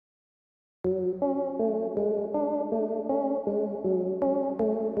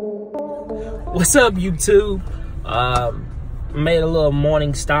What's up, YouTube? Made a little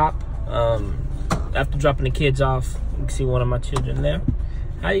morning stop. After dropping the kids off, you can see one of my children there.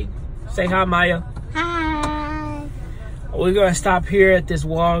 Hi, say hi, Maya. Hi. We're gonna stop here at this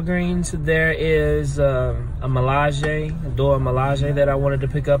Walgreens. There is a door Melage that I wanted to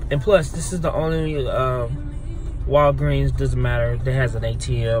pick up, and plus, this is the only Walgreens, doesn't matter, that has an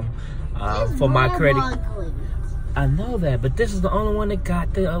ATM for my credit. I know that, but this is the only one that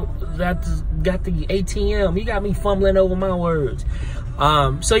got the ATM. You got me fumbling over my words.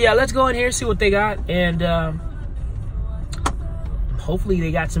 So yeah, let's go in here, see what they got, and hopefully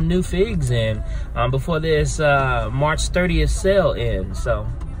they got some new figs in before this March 30th sale ends. So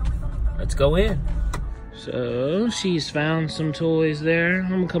let's go in. So she's found some toys there. I'm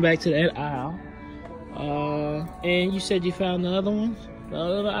gonna come back to that aisle. And you said you found the other one, the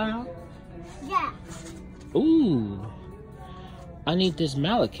other aisle? Yeah. Ooh, I need this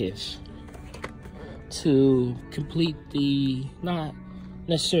Malekith to complete the, not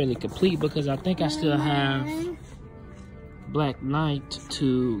necessarily complete, because I think I still have Black Knight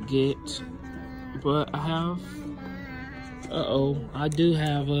to get, but I have, I do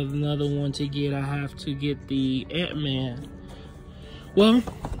have another one to get. I have to get the Ant-Man. Well,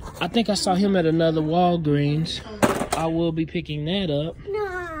 I think I saw him at another Walgreens. I will be picking that up. No.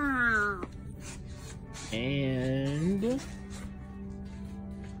 And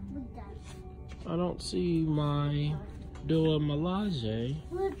I don't see my Dora Melage.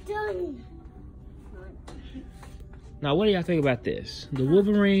 We're done. Now, what do y'all think about this? The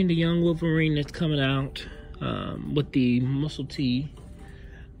Wolverine, the young Wolverine that's coming out with the muscle tee.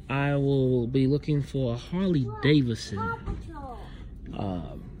 I will be looking for a Harley Davidson.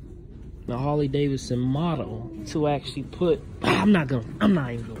 The Harley Davidson model to actually put. I'm not even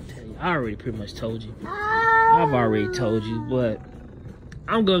gonna tell you. I already pretty much told you. I've already told you, but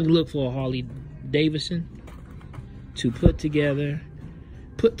I'm gonna look for a Harley Davidson to put together,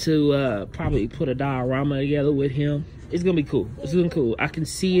 probably put a diorama together with him. It's gonna be cool. It's gonna be cool. I can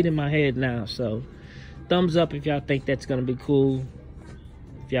see it in my head now. So, thumbs up if y'all think that's gonna be cool.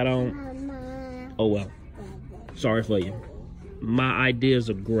 If y'all don't, oh well. Sorry for you. My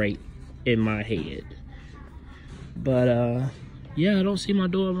ideas are great in my head, but yeah, I don't see my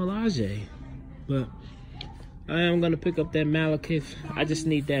Dora Melage, but I am gonna pick up that Malekith. I just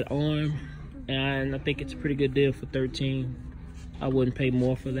need that arm, and I think it's a pretty good deal for $13. I wouldn't pay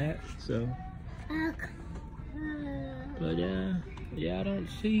more for that, so. But yeah, I don't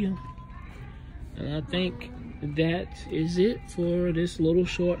see him, and I think that is it for this little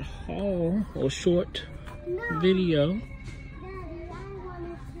short haul or short video.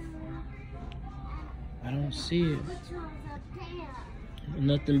 I don't see it.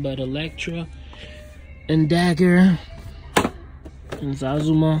 Nothing but Electra and Dagger and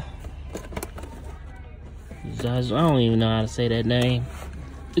Zazuma. I don't even know how to say that name.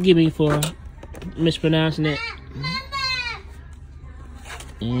 Forgive me for mispronouncing it.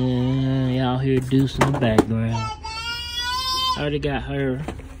 And y'all hear Deuce in the background. I already got her.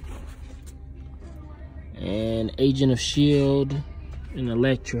 And Agent of S.H.I.E.L.D. and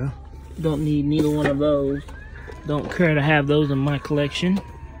Electra. Don't need neither one of those. Don't care to have those in my collection.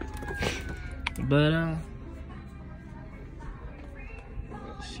 But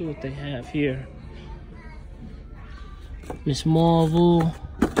let's see what they have here. Miss Marvel,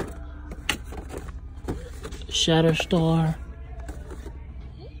 Shatterstar,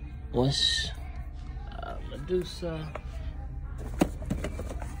 what's Medusa,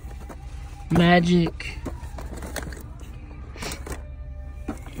 Magic,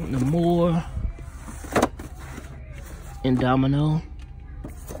 Namor, and Domino.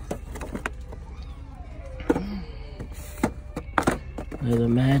 There's a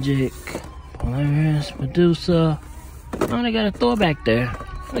Magic, Polaris, Medusa. Oh, they got a Thor back there.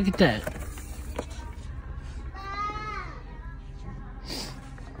 Look at that.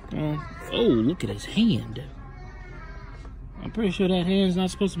 Oh, look at his hand. I'm pretty sure that hand's not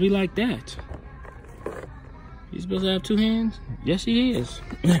supposed to be like that. He's supposed to have two hands? Yes, he is.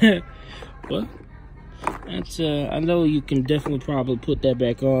 Well, that's, I know you can definitely probably put that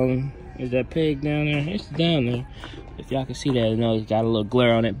back on. Is that peg down there? It's down there. If y'all can see that, I know it's got a little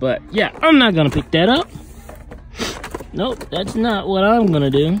glare on it. But, yeah, I'm not going to pick that up. Nope, that's not what I'm going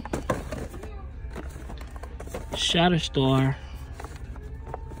to do. Shatterstar.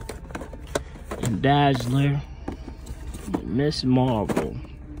 And Dazzler. Miss Marvel.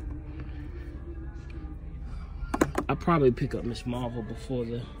 I'll probably pick up Miss Marvel before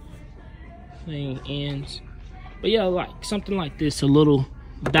the thing ends. But yeah, like something like this, a little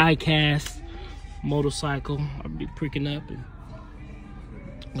die cast motorcycle I'll be picking up. And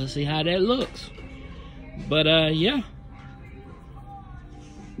Let's see how that looks. But yeah,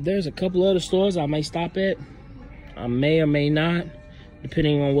 there's a couple other stores I may stop at. I may or may not,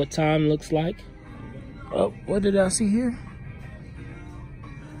 depending on what time looks like. Oh, what did I see here?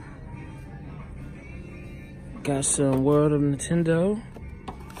 Got some World of Nintendo.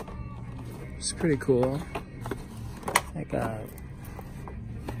 It's pretty cool. I got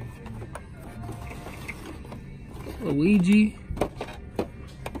Luigi.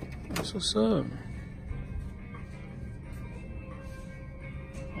 That's what's up.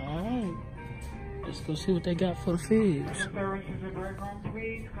 Alright. Let's go see what they got for the figs.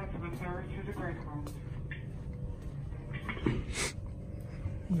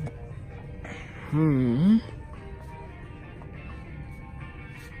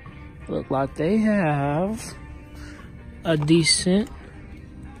 Look like they have a decent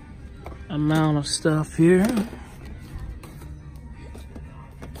amount of stuff here.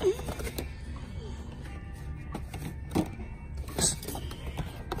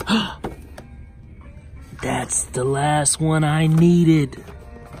 That's the last one I needed.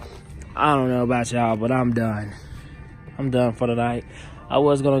 I don't know about y'all, but I'm done. I'm done for the night. I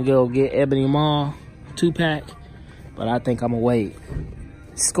was gonna go get Ebony Maw 2-pack, but I think I'm gonna wait.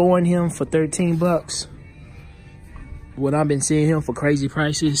 Scoring him for 13 bucks. What I've been seeing him for crazy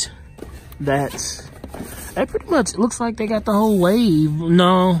prices. That pretty much looks like they got the whole wave.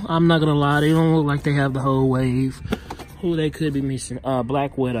 No, I'm not gonna lie, they don't look like they have the whole wave. Who they could be missing?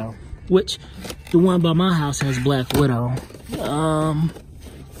 Black Widow. Which the one by my house has Black Widow.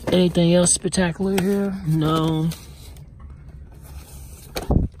 Anything else spectacular here? No.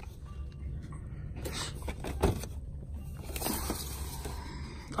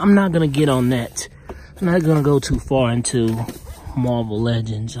 I'm not gonna get on that. I'm not gonna go too far into Marvel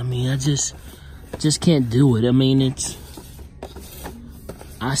Legends. I mean, I just can't do it. I mean,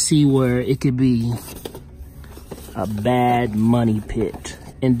 I see where it could be a bad money pit,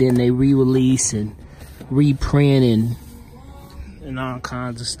 and then they re-release and reprint and all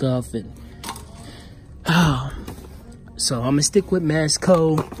kinds of stuff. And so I'm gonna stick with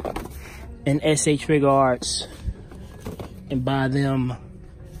Masco and SH Figure Arts and buy them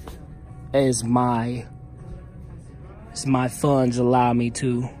as my funds allow me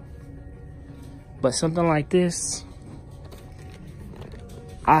to. But something like this,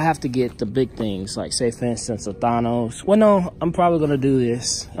 I have to get the big things, like say for instance a Thanos. Well, no, I'm probably gonna do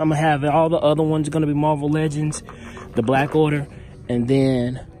this. I'm gonna have all the other ones gonna be Marvel Legends, the Black Order, and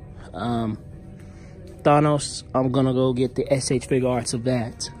then Thanos, I'm gonna go get the SH Figure Arts of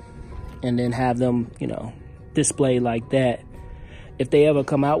that, and then have them, you know, displayed like that. If they ever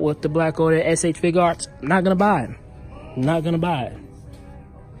come out with the Black Order SH Figure Arts, I'm not gonna buy it. I'm not gonna buy it.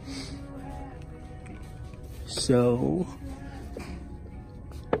 So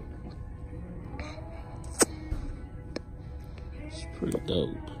it's pretty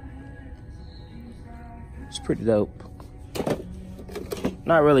dope. It's pretty dope.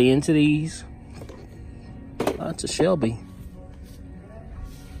 Not really into these. It's a Shelby.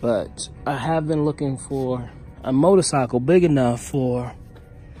 But I have been looking for a motorcycle big enough for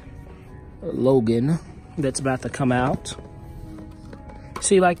Logan that's about to come out.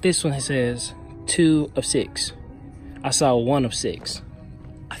 See, like this one, it says 2 of 6. I saw 1 of 6.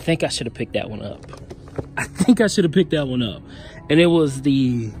 I think I should have picked that one up. I think I should have picked that one up. And it was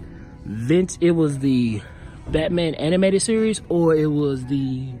the Batman animated series, or it was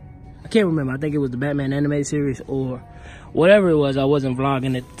I can't remember. I think it was the Batman animated series or whatever it was. I wasn't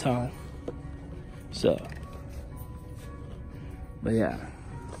vlogging at the time. So, but yeah,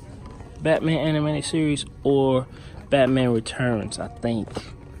 Batman animated series or Batman Returns, I think.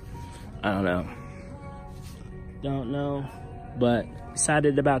 I don't know, but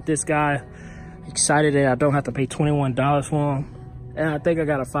excited about this guy. Excited that I don't have to pay $21 for him, and I think I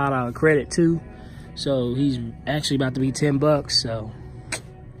got a $5 credit too, so he's actually about to be 10 bucks, so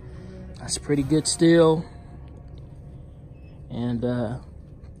that's pretty good still. And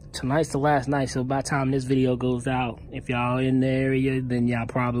tonight's the last night, so by the time this video goes out, if y'all in the area, then y'all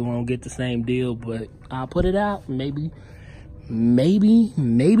probably won't get the same deal, but I'll put it out. Maybe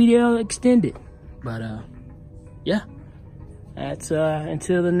they'll extend it. But yeah, that's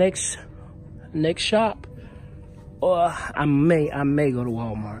until the next shop, or I may go to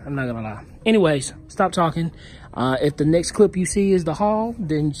Walmart. I'm not gonna lie. Anyways, stop talking. If the next clip you see is the haul,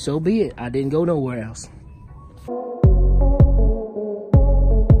 then so be it. I didn't go nowhere else.